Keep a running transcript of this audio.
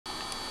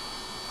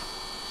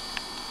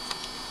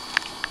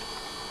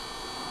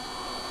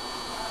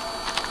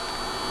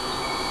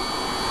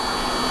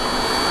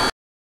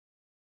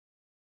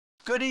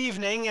Good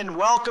evening and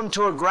welcome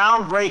to a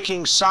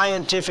groundbreaking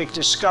scientific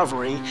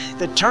discovery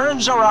that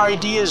turns our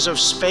ideas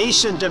of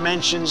space and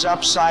dimensions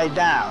upside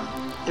down.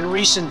 In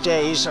recent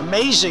days,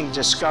 amazing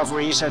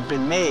discoveries have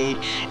been made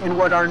in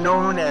what are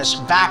known as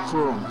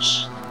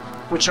backrooms,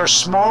 which are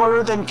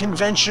smaller than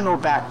conventional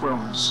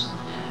backrooms.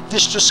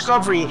 This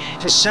discovery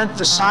has sent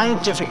the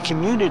scientific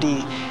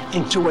community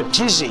into a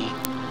tizzy.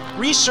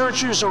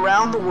 Researchers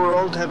around the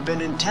world have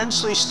been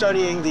intensely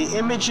studying the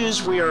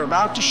images we are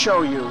about to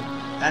show you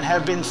and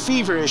have been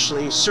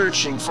feverishly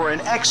searching for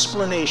an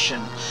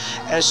explanation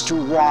as to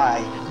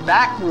why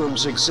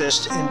backrooms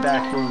exist in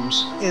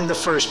backrooms in the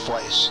first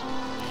place.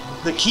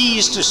 The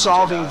keys to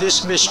solving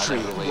this mystery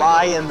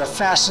lie in the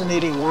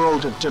fascinating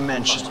world of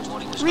dimension.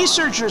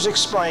 Researchers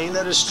explain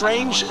that a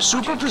strange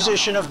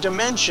superposition of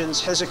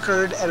dimensions has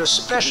occurred at a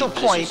special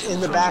point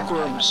in the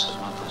backrooms.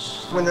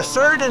 When the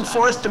third and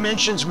fourth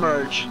dimensions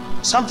merge,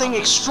 something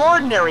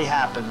extraordinary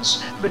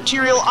happens.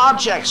 Material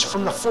objects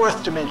from the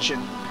fourth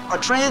dimension are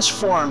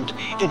transformed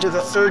into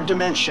the third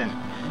dimension.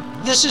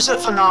 This is a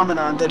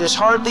phenomenon that is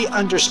hardly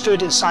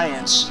understood in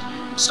science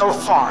so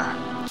far.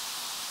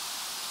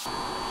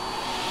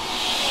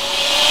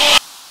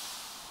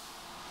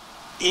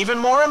 Even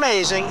more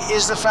amazing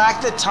is the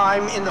fact that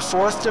time in the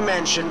fourth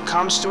dimension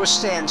comes to a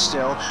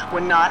standstill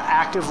when not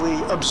actively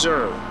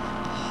observed.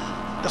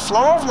 The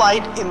flow of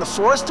light in the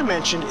fourth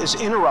dimension is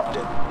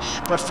interrupted,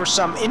 but for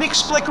some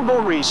inexplicable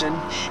reason,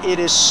 it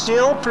is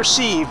still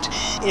perceived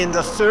in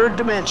the third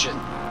dimension.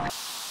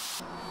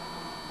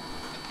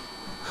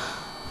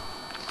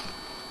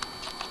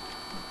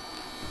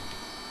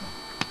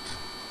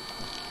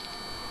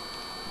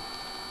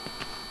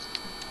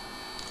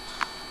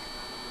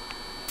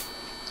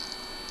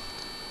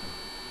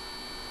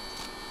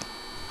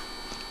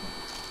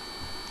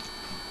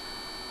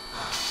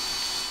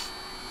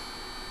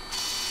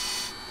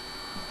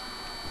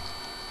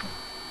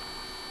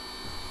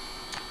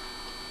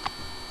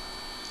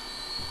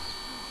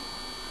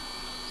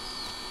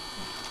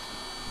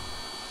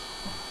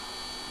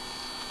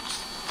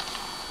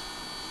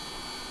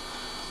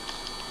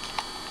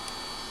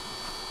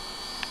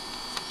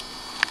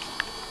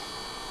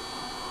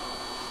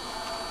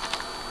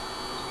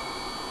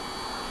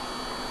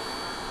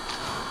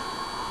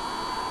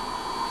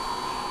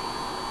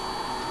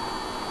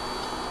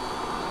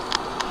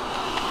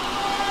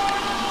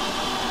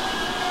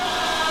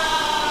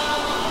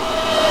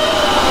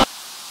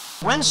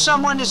 When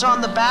someone is on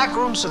the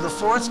backrooms of the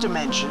fourth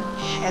dimension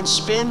and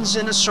spins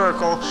in a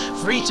circle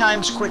 3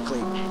 times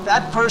quickly,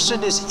 that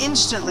person is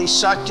instantly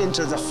sucked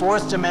into the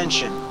fourth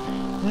dimension.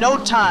 No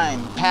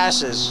time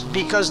passes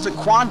because the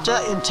quanta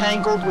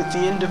entangled with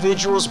the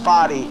individual's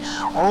body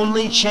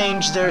only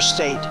change their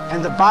state,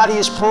 and the body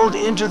is pulled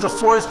into the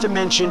fourth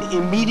dimension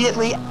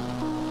immediately.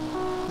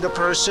 The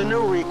person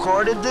who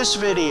recorded this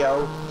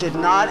video did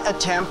not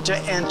attempt to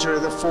enter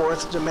the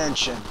fourth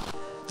dimension.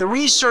 The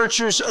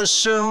researchers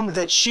assume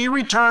that she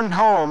returned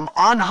home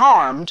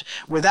unharmed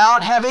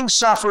without having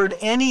suffered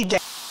any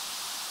damage.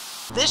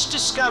 This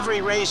discovery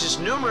raises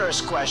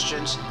numerous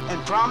questions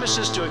and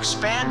promises to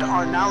expand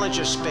our knowledge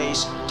of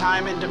space,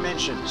 time, and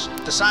dimensions.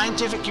 The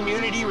scientific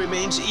community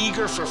remains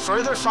eager for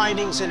further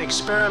findings and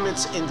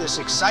experiments in this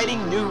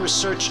exciting new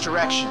research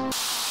direction.